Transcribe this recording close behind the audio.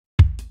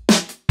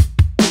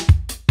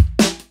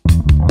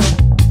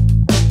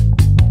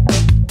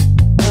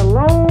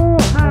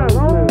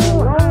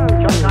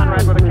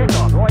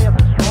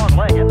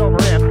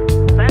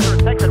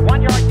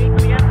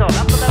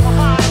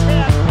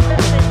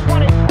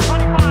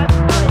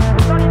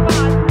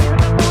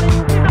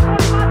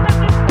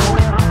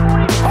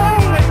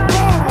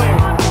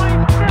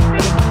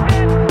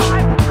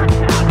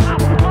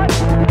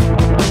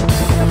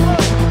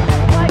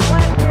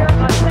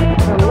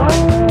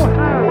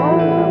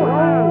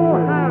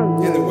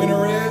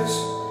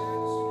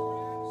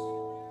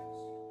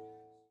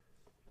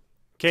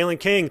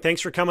Kalen King,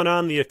 thanks for coming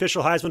on the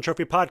official Heisman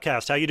Trophy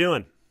podcast. How you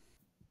doing?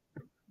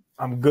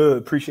 I'm good.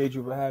 Appreciate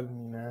you for having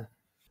me, man.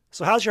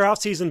 So how's your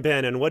offseason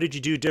been, and what did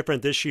you do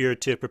different this year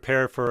to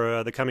prepare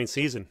for the coming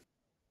season?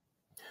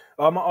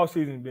 My off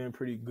season's been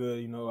pretty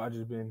good. I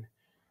just been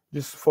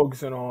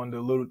focusing on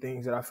the little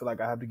things that I feel like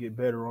I have to get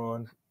better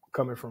on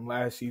coming from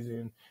last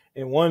season.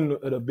 And one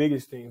of the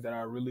biggest things that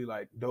I really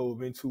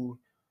dove into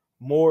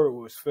more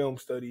was film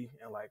study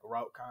and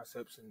route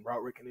concepts and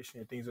route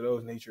recognition and things of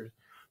those nature.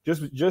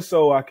 Just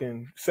so I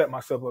can set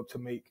myself up to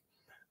make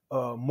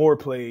more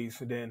plays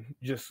than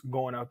just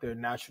going out there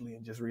naturally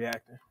and just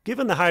reacting.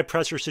 Given the high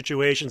pressure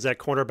situations that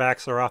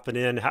cornerbacks are often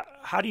in,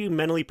 how do you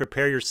mentally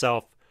prepare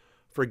yourself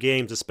for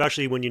games,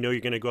 especially when you know you're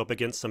going to go up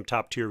against some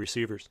top tier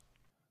receivers?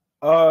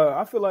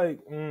 I feel like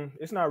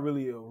it's not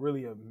really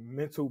a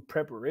mental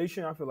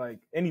preparation. I feel like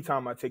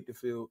anytime I take the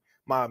field,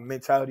 my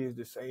mentality is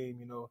the same.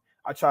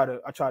 I try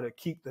to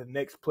keep the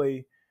next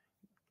play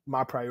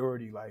my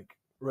priority.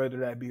 Whether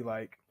that be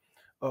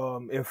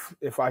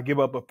if I give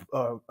up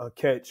a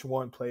catch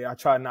one play, I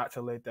try not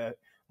to let that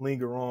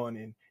linger on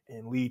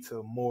and lead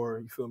to more,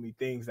 you feel me,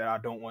 things that I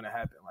don't want to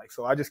happen.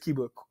 So I just keep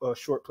a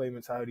short play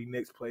mentality,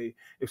 next play.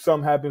 If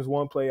something happens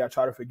one play, I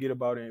try to forget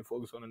about it and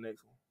focus on the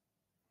next one.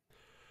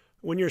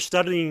 When you're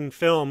studying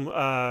film,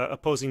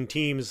 opposing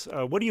teams,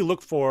 what do you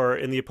look for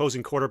in the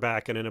opposing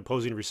quarterback and in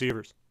opposing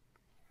receivers?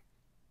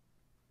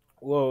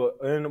 Well,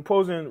 in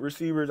opposing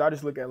receivers, I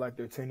just look at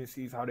their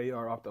tendencies, how they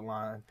are off the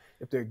line,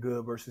 if they're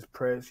good versus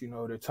press,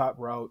 their top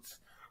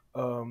routes,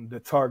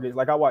 the targets.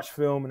 I watch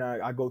film and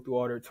I go through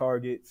all their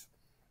targets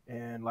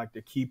and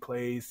their key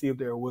plays, see if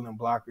they're a willing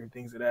blocker and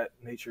things of that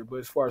nature.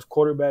 But as far as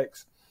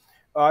quarterbacks,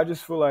 I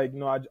just feel like,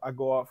 I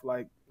go off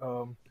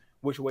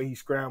which way he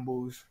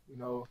scrambles,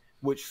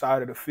 which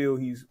side of the field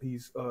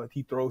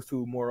he throws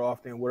to more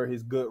often, what are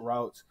his good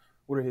routes,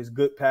 what are his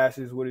good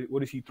passes,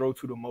 what does he throw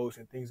to the most,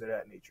 and things of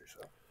that nature.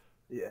 So,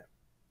 yeah.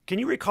 Can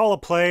you recall a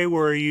play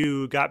where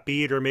you got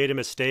beat or made a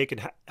mistake,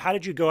 and how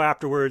did you go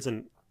afterwards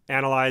and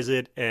analyze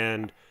it,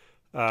 and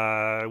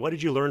what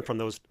did you learn from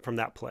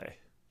that play?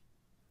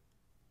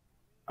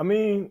 I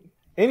mean,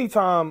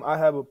 anytime I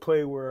have a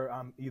play where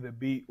I'm either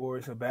beat or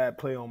it's a bad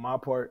play on my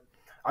part,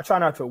 I try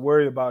not to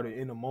worry about it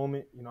in the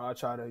moment. I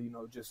try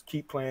to, just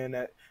keep playing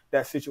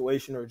that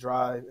situation or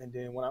drive. And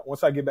then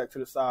once I get back to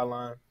the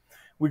sideline,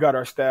 we got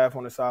our staff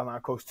on the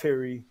sideline, Coach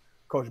Terry,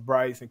 Coach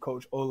Bryce, and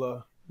Coach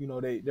Ola.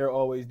 They're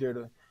always there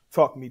to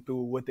talk me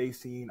through what they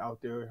seen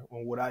out there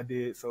and what I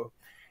did. So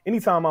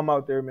anytime I'm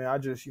out there, man, I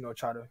just,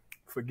 try to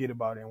forget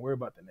about it and worry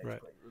about the next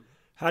play. Really.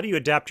 How do you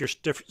adapt your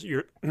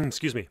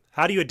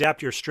How do you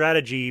adapt your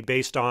strategy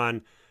based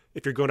on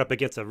if you're going up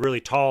against a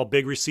really tall,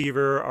 big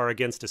receiver or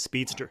against a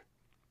speedster?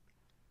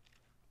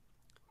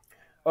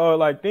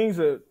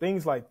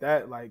 Things like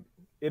that,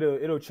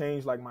 it'll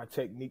change my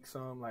technique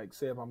some.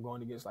 Say if I'm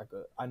going against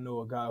I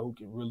know a guy who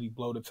can really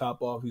blow the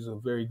top off. He's a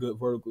very good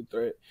vertical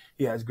threat.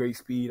 He has great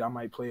speed. I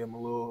might play him a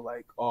little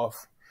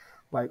off.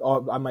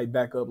 I might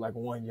back up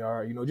 1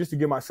 yard, just to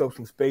give myself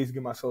some space,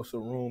 give myself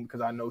some room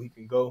because I know he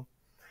can go.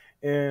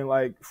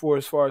 And for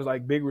as far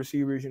as big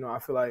receivers, I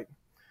feel like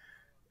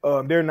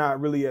they're not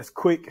really as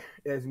quick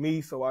as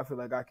me, so I feel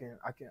like I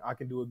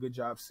can do a good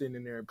job sitting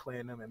in there and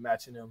playing them and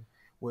matching them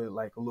with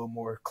a little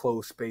more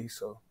closed space.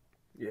 So,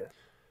 yeah.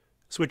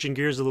 Switching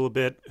gears a little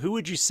bit, who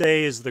would you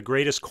say is the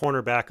greatest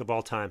cornerback of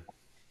all time?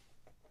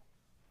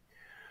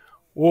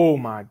 Oh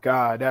my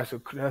God, that's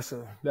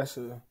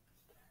a.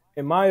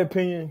 In my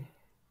opinion,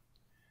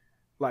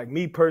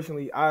 me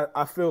personally,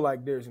 I feel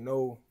like there's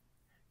no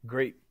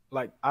great.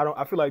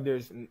 I feel like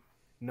there's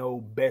no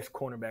best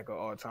cornerback of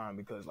all time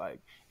because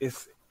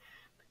it's.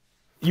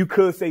 You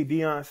could say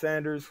Deion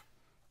Sanders,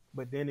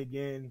 but then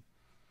again,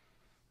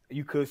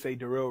 you could say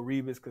Darrelle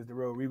Revis because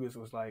Darrelle Revis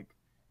was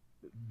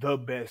the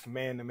best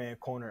man-to-man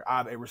corner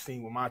I've ever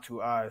seen with my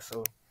two eyes.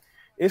 So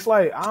it's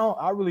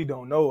I really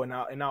don't know. And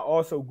I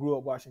also grew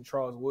up watching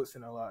Charles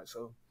Woodson a lot.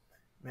 So,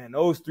 man,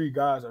 those three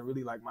guys are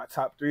really my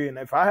top three. And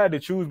if I had to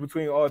choose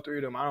between all three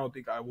of them, I don't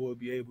think I would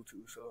be able to.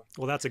 So,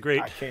 well, that's a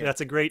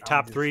great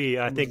top three.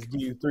 I think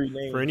give you three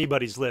names for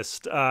anybody's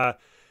list.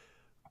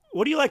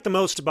 What do you like the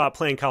most about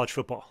playing college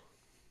football?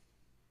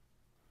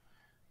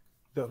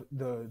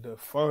 The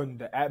fun,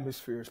 the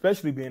atmosphere,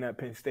 especially being at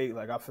Penn State.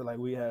 I feel like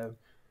we have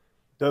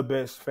the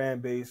best fan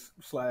base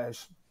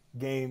 /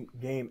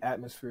 game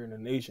atmosphere in the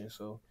nation.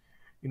 So,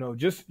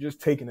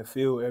 just taking the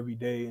field every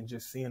day and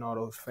just seeing all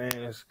those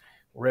fans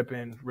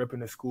repping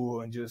the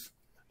school and just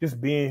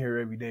being here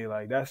every day.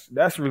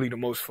 That's really the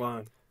most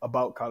fun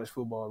about college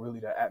football, really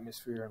the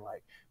atmosphere and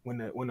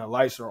when the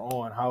lights are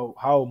on,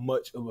 how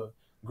much of a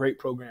great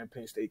program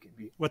Penn State can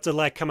be. What's it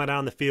like coming out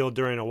on the field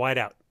during a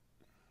whiteout?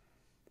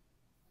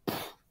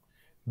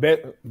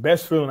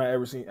 Best feeling I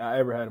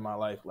ever had in my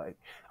life.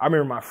 I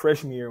remember my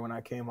freshman year when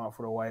I came out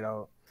for the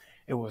whiteout.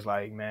 It was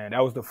man,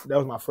 that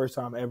was my first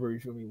time ever, you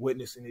feel me,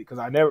 witnessing it because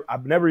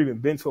I've never even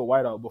been to a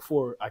whiteout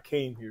before I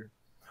came here.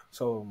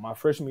 So my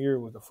freshman year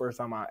was the first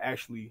time I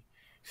actually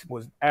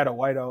was at a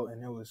whiteout,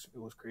 and it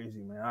was crazy,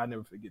 man. I'll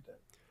never forget that.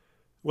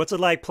 What's it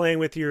like playing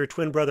with your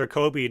twin brother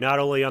Kobe, not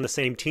only on the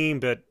same team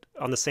but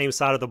on the same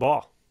side of the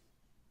ball?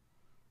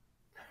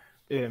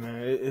 Yeah,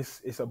 man,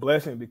 it's a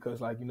blessing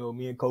because like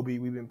me and Kobe,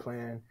 we've been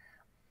playing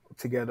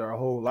together our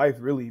whole life,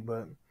 really.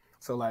 But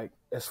so like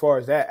as far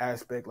as that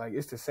aspect, like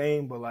it's the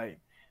same, but like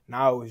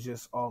now it's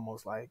just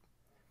almost like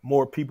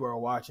more people are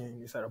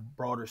watching. It's at a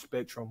broader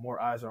spectrum.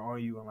 More eyes are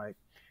on you, and like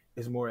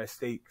it's more at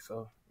stake.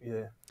 So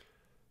yeah.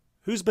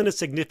 Who's been a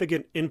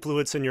significant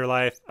influence in your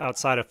life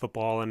outside of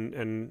football,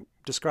 and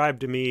describe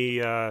to me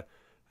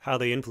how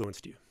they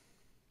influenced you?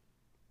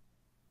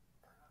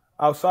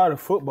 Outside of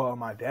football,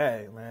 my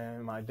dad,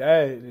 man, my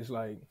dad is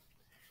like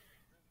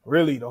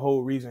really the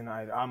whole reason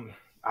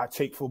I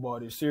take football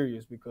this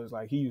serious because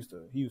like he used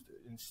to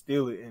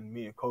instill it in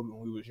me and Kobe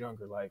when we was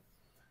younger. Like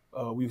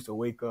we used to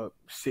wake up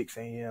 6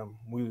 a.m.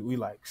 We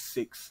like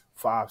 6,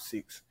 5,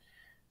 6,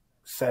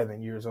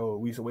 7 years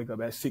old. We used to wake up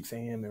at 6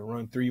 a.m. and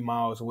run 3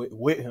 miles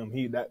with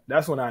him.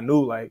 That's when I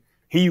knew like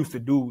he used to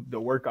do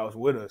the workouts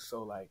with us.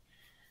 So like,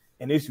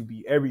 and this would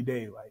be every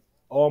day, like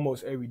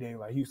almost every day.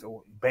 Like he used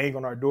to bang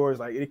on our doors.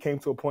 Like it came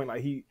to a point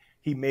like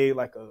he made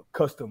like a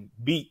custom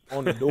beat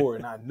on the door,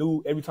 and I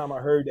knew every time I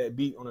heard that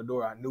beat on the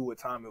door, I knew what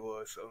time it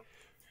was. So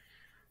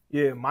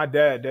yeah, my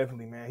dad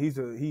definitely, man. He's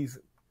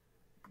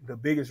the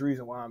biggest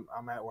reason why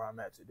I'm at where I'm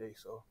at today.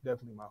 So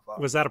definitely my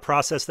father. Was that a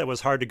process that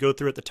was hard to go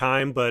through at the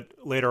time, but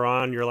later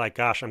on you're like,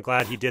 gosh, I'm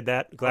glad he did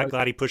that.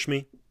 Glad he pushed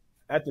me?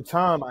 At the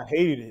time, I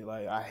hated it.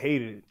 Like I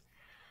hated it.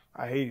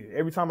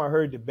 Every time I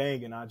heard the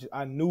banging,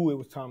 I knew it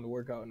was time to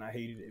work out, and I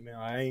hated it, man.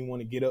 I ain't want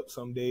to get up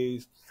some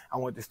days. I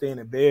wanted to stay in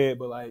the bed,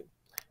 but like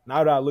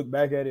now that I look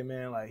back at it,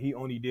 man, like he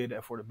only did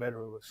that for the better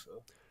of us.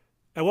 So,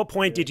 At what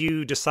point yeah. did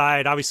you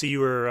decide? Obviously,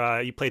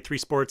 you played three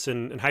sports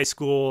in high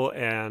school,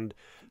 and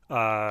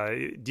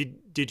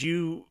did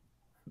you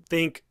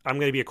think I'm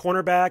going to be a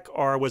cornerback,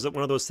 or was it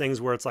one of those things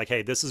where it's like,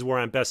 hey, this is where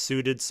I'm best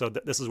suited, so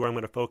this is where I'm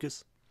going to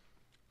focus?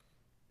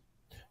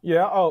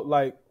 Yeah,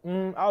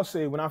 I'll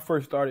say when I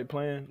first started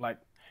playing, like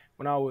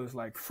when I was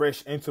like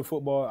fresh into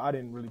football, I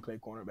didn't really play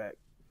cornerback.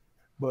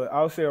 But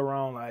I'll say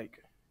around like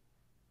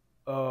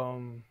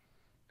um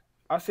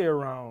I say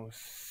around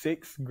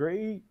sixth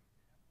grade,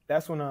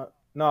 that's when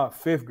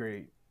fifth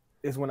grade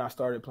is when I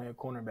started playing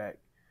cornerback.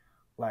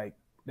 Like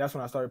that's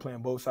when I started playing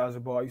both sides of the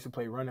ball. I used to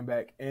play running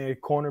back and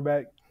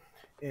cornerback,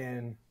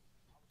 and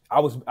I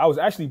was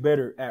actually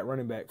better at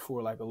running back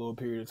for like a little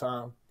period of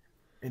time.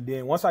 And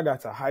then once I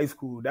got to high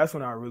school, that's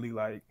when I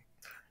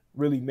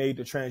really made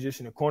the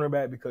transition to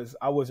cornerback because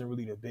I wasn't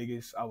really the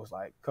biggest. I was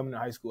like coming to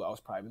high school, I was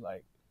probably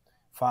like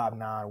 5'9",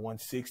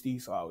 160.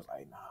 So I was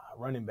like, nah,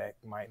 running back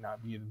might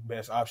not be the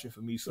best option for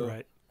me. So,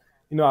 Right.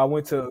 I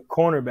went to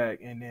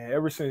cornerback, and then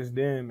ever since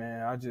then,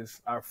 man,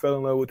 I fell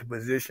in love with the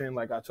position.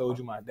 Like I told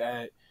you, my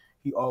dad,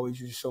 he always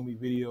used to show me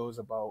videos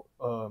about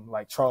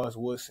like Charles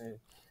Woodson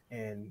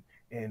and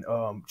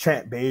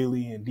Champ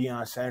Bailey and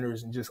Deion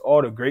Sanders and just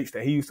all the greats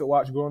that he used to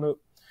watch growing up.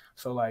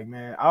 So like,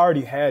 man, I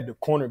already had the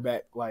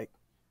cornerback like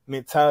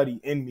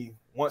mentality in me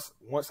once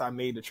I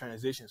made the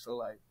transition. So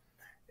like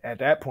at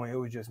that point, it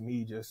was just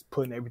me just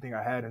putting everything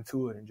I had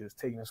into it and just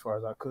taking it as far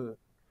as I could.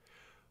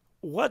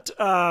 What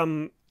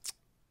I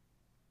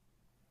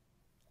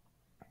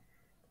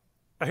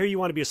hear you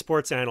want to be a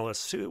sports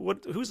analyst.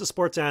 Who's a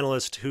sports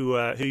analyst who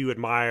you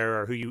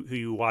admire or who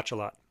you watch a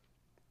lot?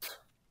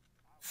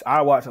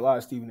 I watch a lot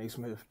of Stephen A.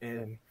 Smith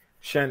and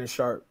Shannon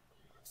Sharp.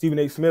 Stephen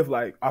A. Smith,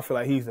 like I feel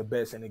like he's the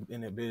best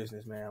in the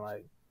business, man.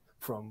 Like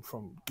from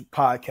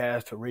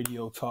podcast to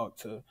radio talk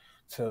to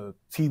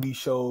TV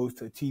shows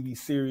to TV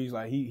series,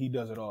 like he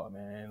does it all,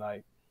 man. And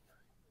like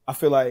I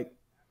feel like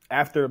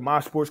after my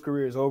sports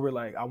career is over,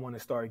 like I want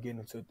to start getting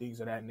into things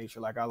of that nature.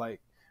 Like I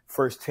like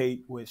First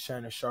Take with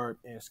Shannon Sharp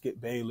and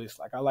Skip Bayless.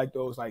 Like I like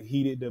those like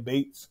heated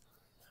debates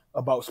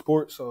about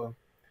sports. So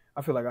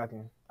I feel like I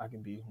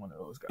can be one of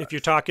those guys. If you're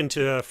talking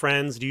to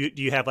friends, do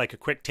you have like a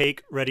quick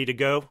take ready to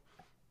go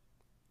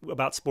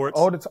about sports?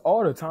 All the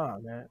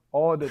time, man.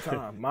 All the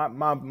time. My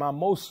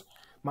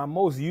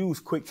most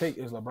used quick take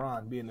is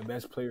LeBron being the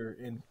best player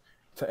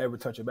to ever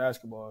touch a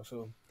basketball.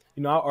 So,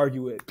 I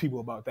argue with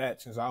people about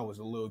that since I was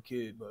a little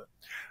kid, but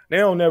they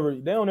don't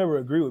ever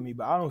agree with me.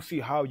 But I don't see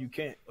how you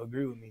can't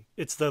agree with me.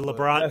 It's the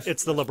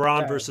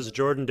LeBron versus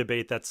Jordan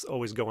debate that's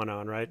always going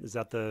on, right? Is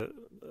that the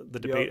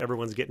debate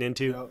everyone's getting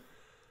into?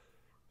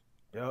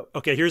 Yep.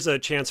 Okay, here's a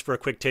chance for a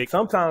quick take.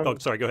 Sometimes. Oh,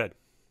 sorry. Go ahead.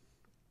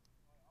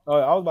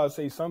 I was about to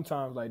say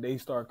sometimes like they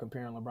start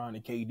comparing LeBron to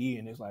KD,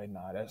 and it's like,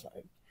 nah, that's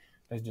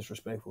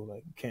disrespectful.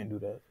 Like you can't do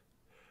that.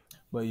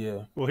 But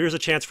yeah. Well, here's a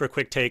chance for a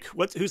quick take.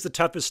 Who's the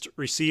toughest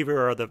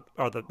receiver or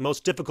the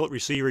most difficult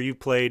receiver you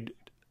played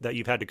that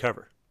you've had to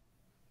cover?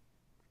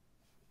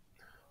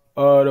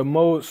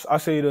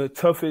 The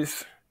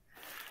toughest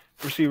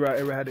receiver I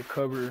ever had to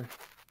cover.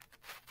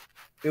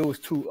 It was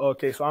two.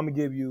 Okay, so I'm gonna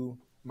give you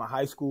my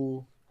high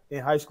school. In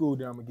high school,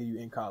 then I'm gonna give you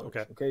in college.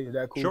 Okay, is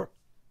that cool? Sure.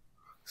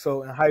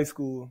 So in high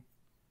school,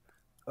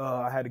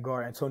 I had to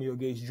guard Antonio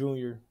Gates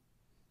Jr.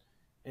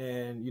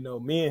 And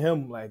me and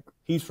him, like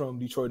he's from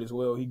Detroit as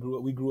well. We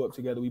grew up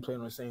together. We played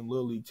on the same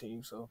little league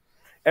team. So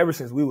ever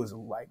since we was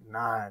like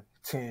 9,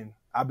 10.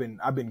 I've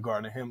been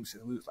guarding him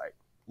since we was like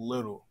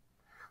little.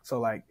 So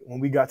like when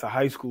we got to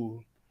high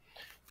school,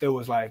 it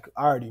was like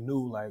I already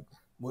knew like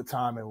what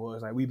time it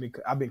was. Like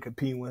I've been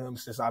competing with him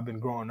since I've been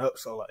growing up.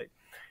 So like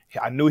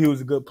I knew he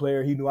was a good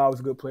player. He knew I was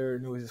a good player,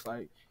 and it was just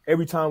like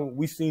every time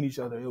we seen each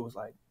other, it was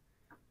like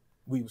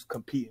we was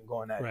competing,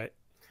 going at it.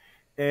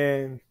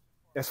 And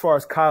as far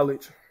as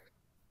college,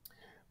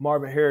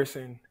 Marvin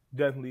Harrison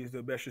definitely is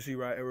the best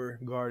receiver I ever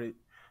guarded.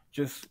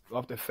 Just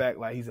off the fact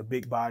like he's a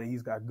big body,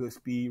 he's got good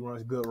speed,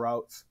 runs good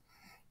routes,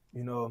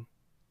 you know,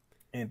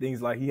 and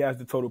things like he has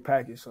the total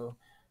package. So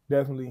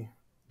definitely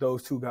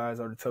those two guys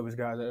are the toughest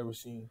guys I've ever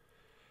seen.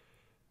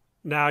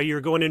 Now you're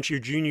going into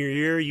your junior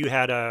year. You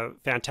had a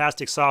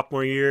fantastic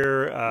sophomore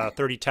year,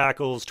 30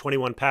 tackles,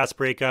 21 pass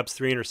breakups,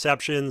 3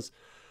 interceptions.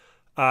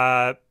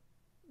 The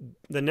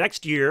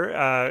next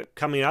year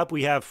coming up,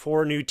 we have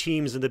 4 new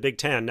teams in the Big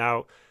Ten.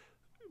 Now,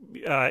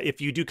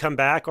 if you do come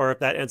back, or if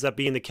that ends up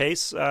being the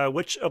case,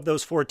 which of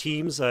those 4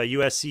 teams,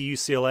 USC,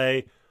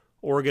 UCLA,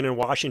 Oregon, and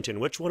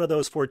Washington, which one of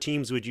those 4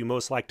 teams would you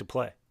most like to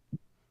play?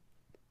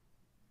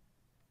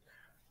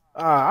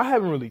 I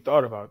haven't really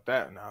thought about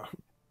that now.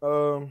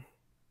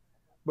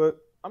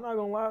 But I'm not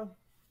gonna lie,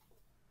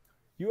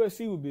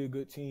 USC would be a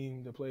good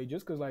team to play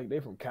just because like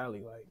they're from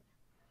Cali, like,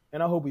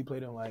 and I hope we play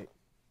them like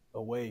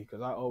away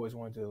because I always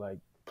wanted to like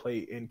play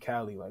in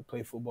Cali, like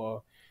play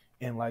football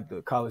in like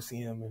the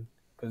Coliseum, and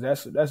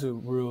because that's a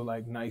real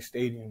like nice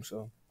stadium.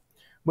 So,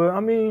 but I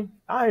mean,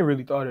 I ain't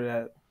really thought of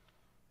that,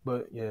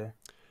 but yeah.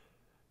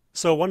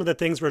 So one of the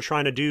things we're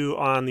trying to do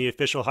on the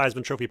official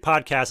Heisman Trophy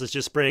podcast is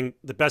just bring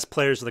the best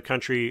players of the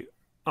country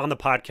on the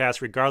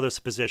podcast, regardless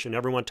of position.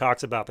 Everyone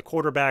talks about the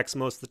quarterbacks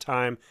most of the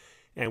time,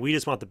 and we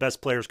just want the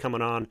best players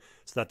coming on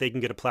so that they can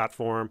get a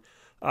platform.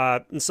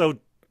 And so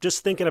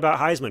just thinking about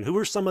Heisman, who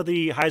are some of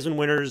the Heisman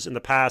winners in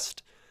the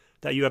past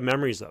that you have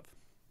memories of?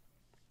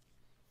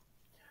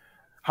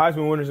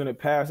 Heisman winners in the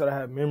past that I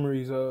have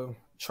memories of,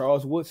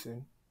 Charles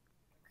Woodson.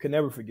 Could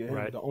never forget him.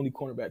 Right. The only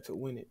cornerback to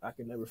win it. I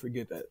can never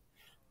forget that.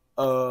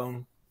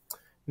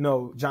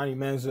 No, Johnny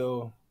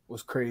Manziel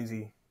was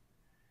crazy.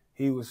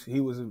 He was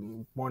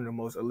one of the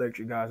most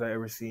electric guys I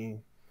ever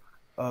seen.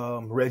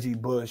 Reggie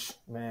Bush,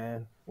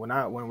 man. When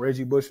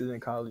Reggie Bush was in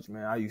college,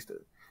 man, I used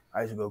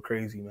to go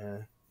crazy,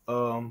 man.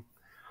 Who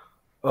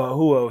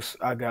else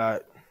I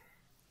got?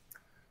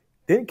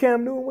 Didn't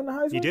Cam Newton win the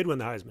Heisman? He did win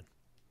the Heisman.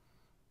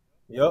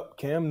 Yep,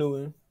 Cam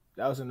Newton.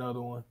 That was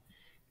another one.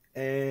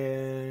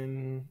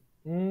 And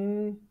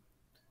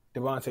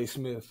Devontae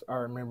Smith. I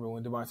remember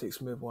when Devontae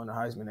Smith won the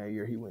Heisman that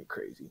year, he went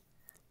crazy.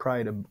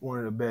 Probably one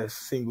of the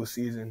best single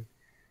season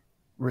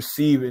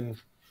receiving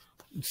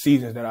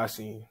seasons that I've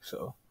seen.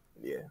 So,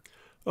 yeah.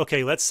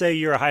 Okay, let's say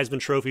you're a Heisman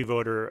Trophy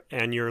voter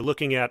and you're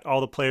looking at all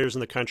the players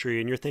in the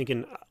country and you're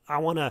thinking, I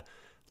want to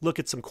look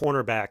at some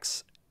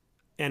cornerbacks.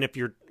 And if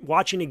you're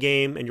watching a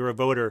game and you're a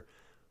voter,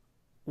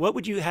 what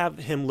would you have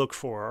him look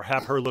for or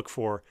have her look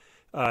for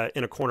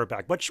in a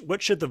cornerback?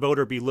 What should the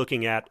voter be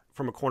looking at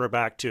from a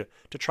cornerback to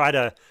try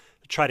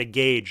to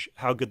gauge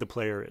how good the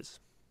player is?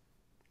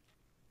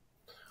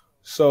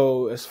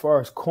 So as far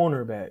as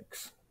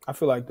cornerbacks, I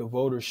feel like the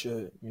voters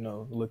should,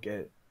 look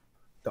at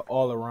the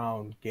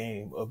all-around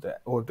game of the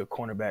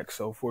cornerback.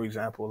 So, for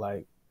example,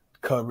 like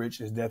coverage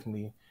is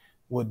definitely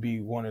would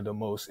be one of the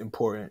most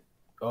important.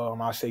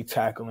 I say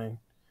tackling.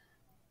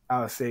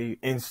 I would say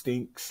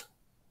instincts.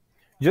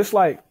 Just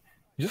like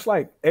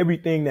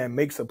everything that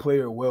makes a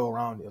player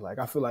well-rounded. Like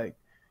I feel like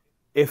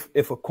if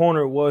a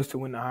corner was to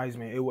win the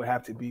Heisman, it would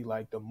have to be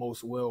like the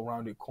most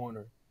well-rounded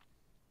corner.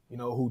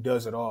 Who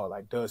does it all,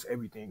 like does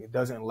everything. It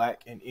doesn't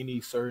lack in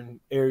any certain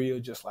area,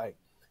 just like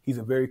he's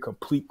a very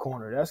complete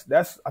corner.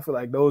 That's I feel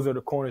like those are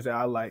the corners that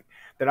I like,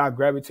 that I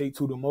gravitate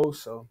to the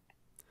most. So,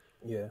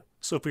 yeah.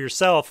 So for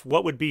yourself,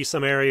 what would be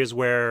some areas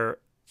where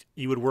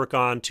you would work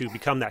on to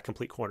become that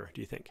complete corner,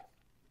 do you think?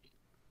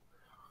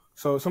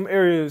 So some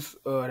areas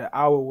that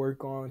I would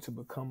work on to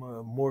become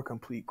a more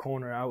complete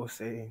corner, I would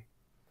say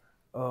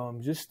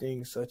just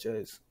things such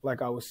as,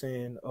 like I was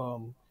saying,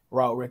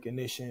 route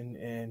recognition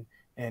and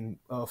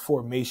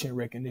formation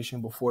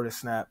recognition before the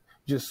snap,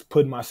 just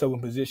putting myself in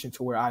position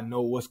to where I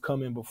know what's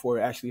coming before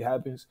it actually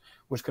happens,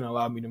 which can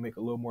allow me to make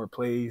a little more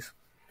plays.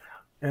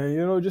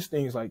 And, just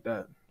things like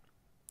that.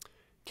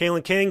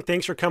 Kalen King,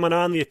 thanks for coming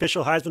on the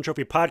official Heisman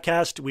Trophy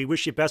podcast. We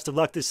wish you best of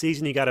luck this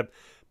season. You got a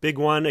big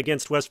one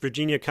against West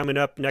Virginia coming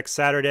up next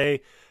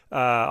Saturday.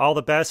 All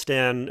the best,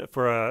 and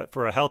for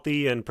a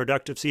healthy and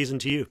productive season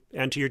to you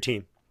and to your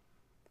team.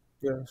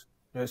 Yes,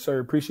 sir.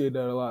 Appreciate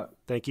that a lot.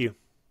 Thank you.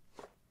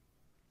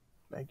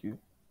 Thank you.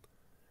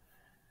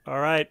 All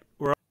right.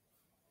 We're